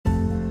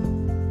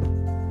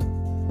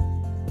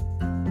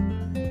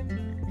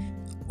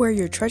Where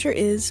your treasure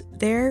is,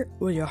 there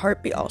will your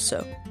heart be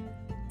also.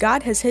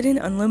 God has hidden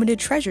unlimited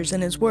treasures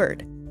in His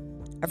Word.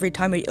 Every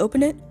time we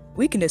open it,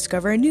 we can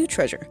discover a new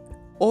treasure,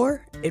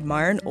 or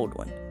admire an old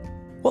one.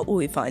 What will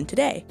we find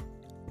today?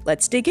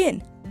 Let's dig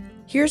in.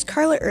 Here's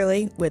Carla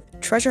Early with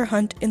Treasure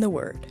Hunt in the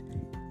Word.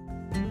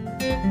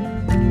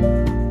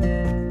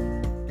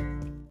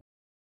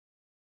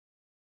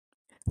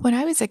 When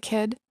I was a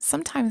kid,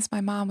 sometimes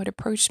my mom would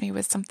approach me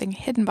with something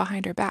hidden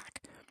behind her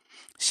back.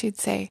 She'd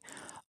say,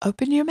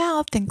 "Open your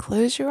mouth and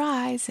close your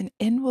eyes, and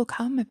in will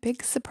come a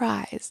big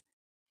surprise."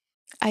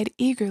 I'd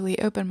eagerly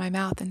open my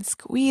mouth and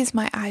squeeze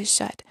my eyes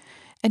shut,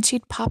 and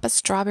she'd pop a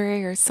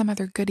strawberry or some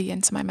other goodie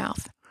into my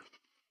mouth.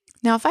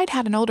 Now, if I'd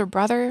had an older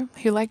brother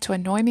who liked to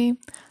annoy me,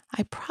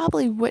 I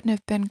probably wouldn't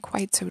have been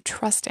quite so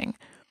trusting,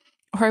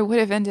 or I would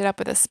have ended up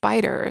with a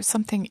spider or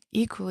something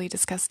equally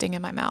disgusting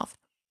in my mouth.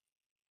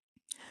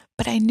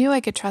 But I knew I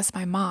could trust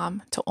my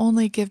mom to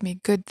only give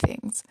me good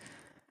things.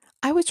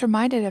 I was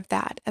reminded of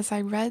that as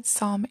I read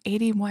Psalm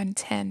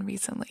 81:10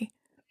 recently.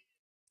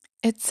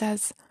 It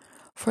says,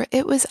 "For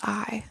it was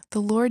I,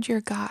 the Lord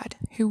your God,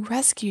 who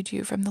rescued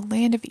you from the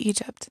land of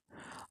Egypt.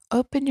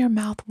 Open your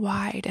mouth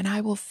wide, and I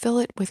will fill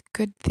it with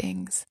good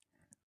things."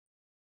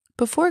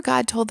 Before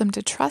God told them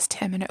to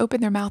trust Him and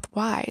open their mouth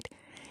wide,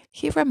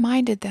 He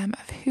reminded them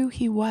of who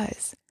He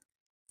was.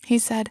 He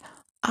said,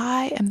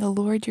 "I am the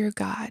Lord your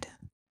God."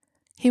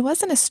 He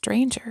wasn't a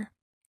stranger.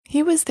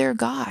 He was their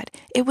God.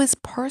 It was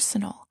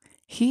personal.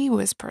 He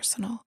was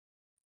personal.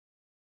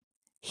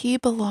 He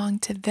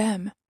belonged to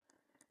them.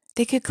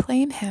 They could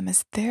claim Him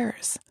as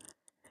theirs.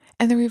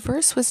 And the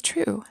reverse was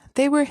true.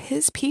 They were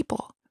His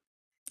people.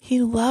 He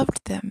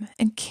loved them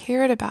and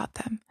cared about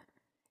them.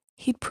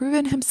 He'd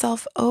proven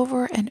Himself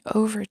over and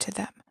over to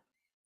them.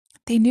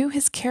 They knew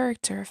His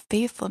character of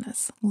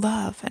faithfulness,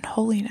 love, and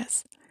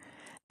holiness.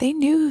 They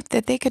knew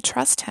that they could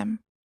trust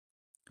Him.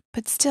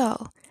 But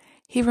still,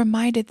 He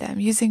reminded them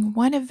using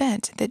one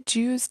event that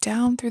Jews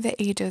down through the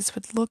ages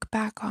would look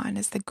back on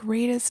as the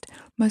greatest,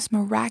 most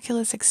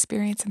miraculous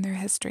experience in their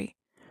history.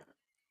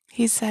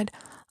 He said,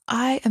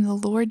 "I am the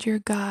Lord your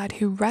God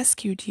who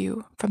rescued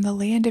you from the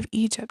land of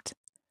Egypt."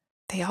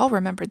 They all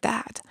remembered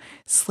that.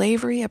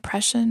 Slavery,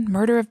 oppression,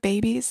 murder of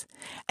babies.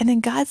 And then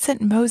God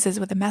sent Moses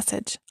with a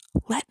message,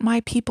 "Let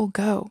my people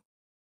go."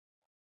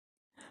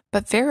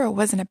 But Pharaoh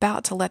wasn't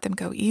about to let them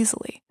go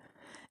easily.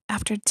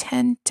 After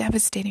 10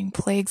 devastating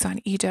plagues on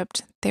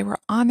Egypt, they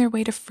were on their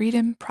way to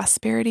freedom,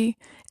 prosperity,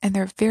 and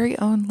their very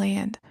own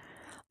land,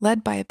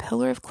 led by a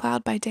pillar of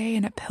cloud by day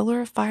and a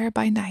pillar of fire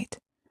by night.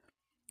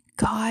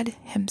 God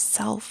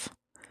Himself.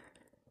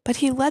 But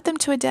He led them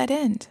to a dead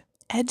end,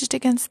 edged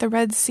against the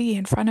Red Sea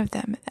in front of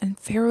them and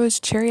Pharaoh's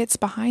chariots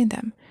behind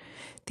them.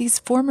 These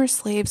former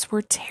slaves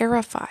were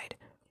terrified.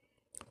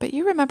 But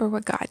you remember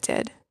what God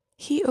did.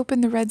 He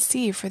opened the Red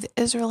Sea for the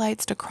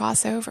Israelites to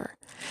cross over.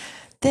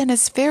 Then,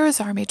 as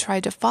Pharaoh's army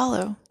tried to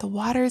follow, the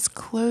waters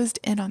closed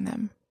in on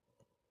them.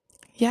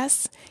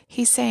 Yes,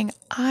 He's saying,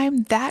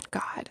 "I'm that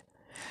God,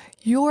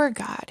 your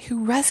God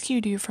who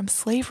rescued you from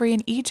slavery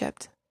in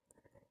Egypt.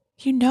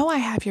 You know I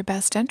have your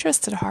best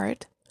interest at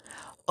heart.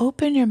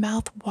 Open your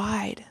mouth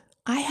wide.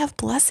 I have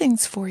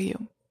blessings for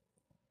you."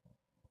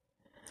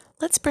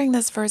 Let's bring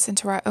this verse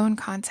into our own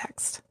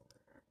context.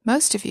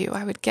 Most of you,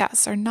 I would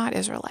guess, are not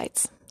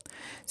Israelites.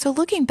 So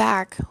looking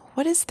back,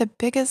 what is the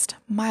biggest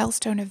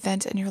milestone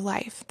event in your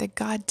life that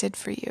God did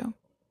for you?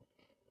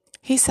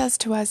 He says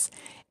to us,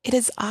 "It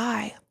is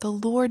I, the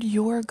Lord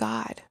your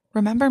God."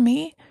 Remember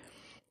me?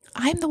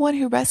 I'm the one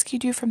who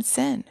rescued you from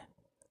sin.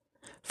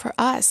 For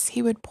us,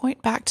 He would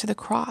point back to the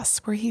cross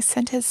where He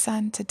sent His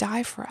Son to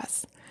die for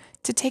us,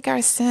 to take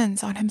our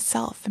sins on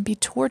Himself and be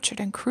tortured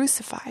and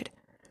crucified.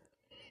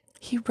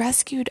 He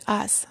rescued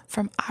us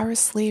from our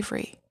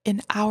slavery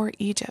in our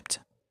Egypt,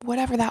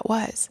 whatever that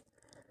was.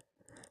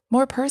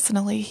 More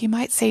personally, He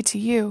might say to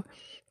you,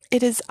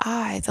 "It is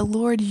I, the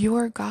Lord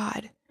your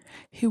God,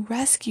 who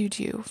rescued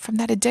you from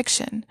that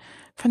addiction,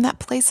 from that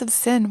place of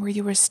sin where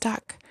you were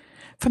stuck,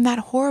 from that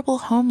horrible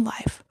home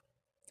life.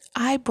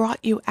 I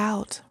brought you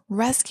out,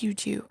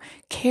 rescued you,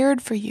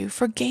 cared for you,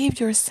 forgave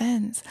your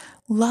sins,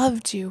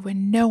 loved you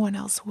when no one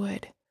else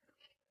would."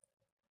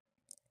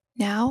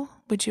 Now,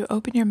 would you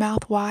open your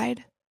mouth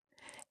wide?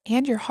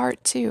 And your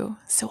heart too,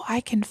 so I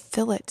can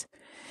fill it.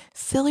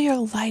 Fill your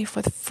life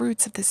with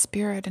fruits of the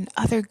Spirit and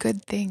other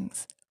good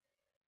things.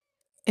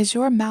 Is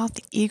your mouth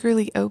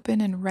eagerly open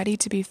and ready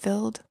to be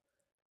filled?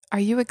 Are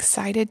you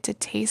excited to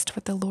taste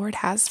what the Lord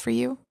has for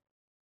you?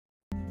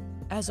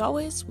 As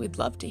always, we'd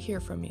love to hear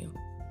from you.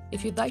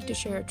 If you'd like to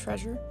share a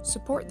treasure,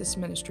 support this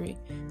ministry,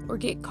 or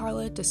get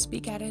Carla to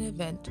speak at an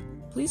event,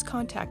 please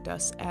contact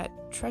us at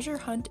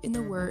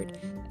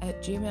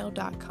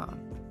treasurehuntintheword@gmail.com.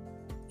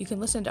 You can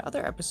listen to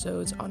other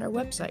episodes on our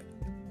website,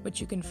 which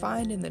you can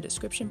find in the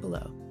description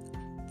below.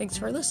 Thanks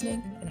for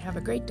listening, and have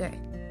a great day.